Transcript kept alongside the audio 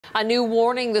A new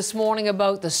warning this morning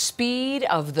about the speed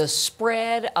of the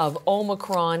spread of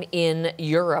Omicron in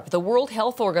Europe. The World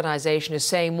Health Organization is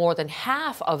saying more than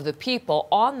half of the people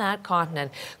on that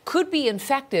continent could be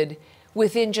infected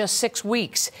within just 6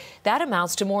 weeks. That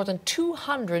amounts to more than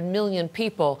 200 million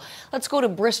people. Let's go to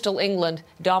Bristol, England.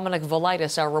 Dominic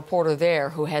Velitis, our reporter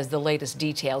there, who has the latest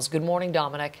details. Good morning,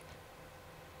 Dominic.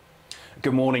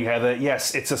 Good morning, Heather.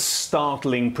 Yes, it's a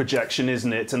startling projection,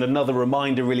 isn't it? And another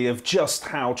reminder, really, of just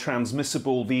how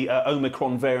transmissible the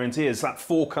Omicron variant is. That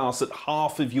forecast that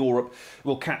half of Europe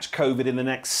will catch COVID in the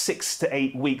next 6 to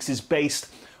 8 weeks is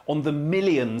based on the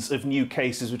millions of new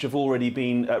cases which have already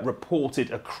been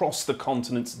reported across the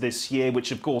continent this year,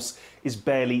 which, of course, is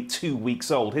barely 2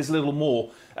 weeks old. Here's a little more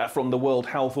from the World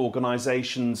Health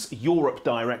Organization's Europe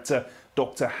Director,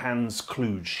 Dr. Hans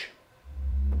Kluge.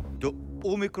 The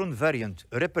Omicron variant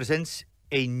represents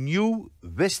a new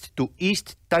west to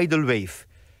east tidal wave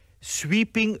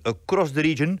sweeping across the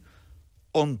region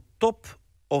on top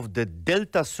of the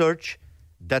Delta surge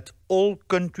that all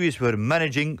countries were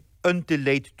managing until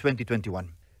late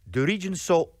 2021. The region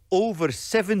saw over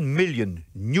 7 million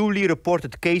newly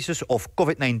reported cases of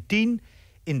COVID-19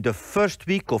 in the first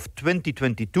week of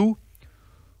 2022,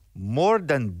 more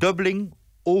than doubling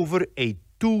over a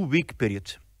 2-week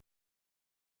period.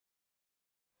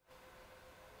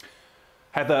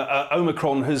 Heather,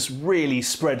 Omicron has really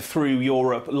spread through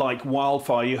Europe like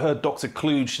wildfire. You heard Dr.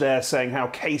 Kluge there saying how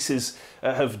cases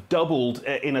have doubled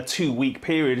in a 2-week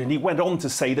period. And he went on to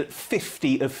say that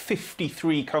 50 of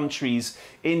 53 countries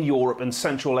in Europe and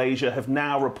Central Asia have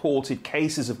now reported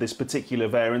cases of this particular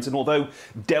variant. And although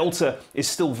Delta is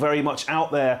still very much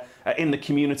out there in the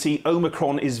community,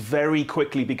 Omicron is very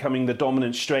quickly becoming the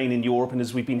dominant strain in Europe. And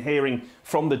as we've been hearing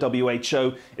from the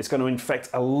WHO, it's going to infect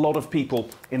a lot of people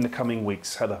in the coming weeks.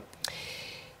 Heather.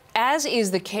 As is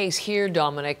the case here,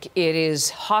 Dominic, it is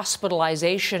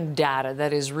hospitalization data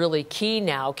that is really key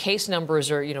now. Case numbers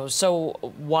are, so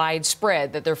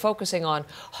widespread that they're focusing on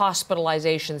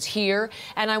hospitalizations here.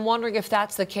 And I'm wondering if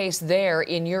that's the case there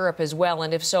in Europe as well.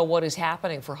 And if so, what is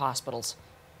happening for hospitals?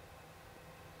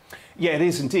 Yeah, it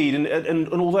is indeed. And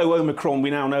although Omicron, we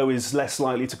now know, is less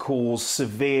likely to cause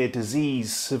severe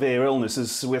disease, severe illness,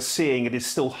 as we're seeing, it is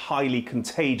still highly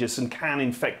contagious and can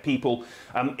infect people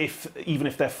even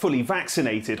if they're fully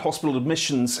vaccinated. Hospital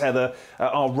admissions, Heather,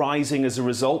 are rising as a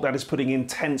result. That is putting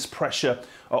intense pressure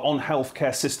on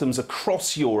healthcare systems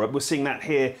across Europe. We're seeing that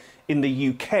here in the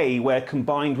UK, where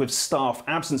combined with staff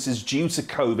absences due to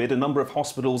COVID, a number of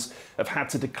hospitals have had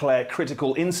to declare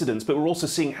critical incidents. But we're also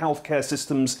seeing healthcare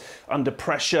systems under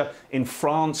pressure in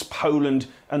France, Poland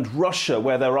and Russia,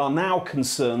 where there are now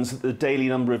concerns that the daily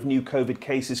number of new COVID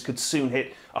cases could soon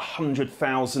hit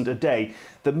 100,000 a day.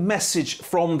 The message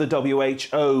from the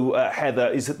WHO, Heather,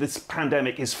 is that this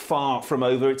pandemic is far from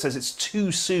over. It says it's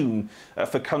too soon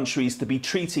for countries to be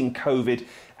treating COVID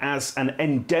as an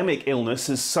endemic illness,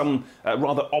 as some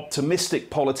rather optimistic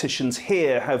politicians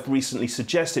here have recently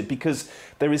suggested, because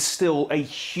there is still a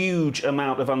huge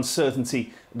amount of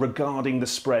uncertainty regarding the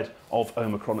spread of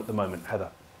Omicron at the moment. Heather.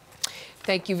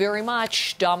 Thank you very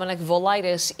much. Dominic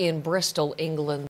Velitis in Bristol, England.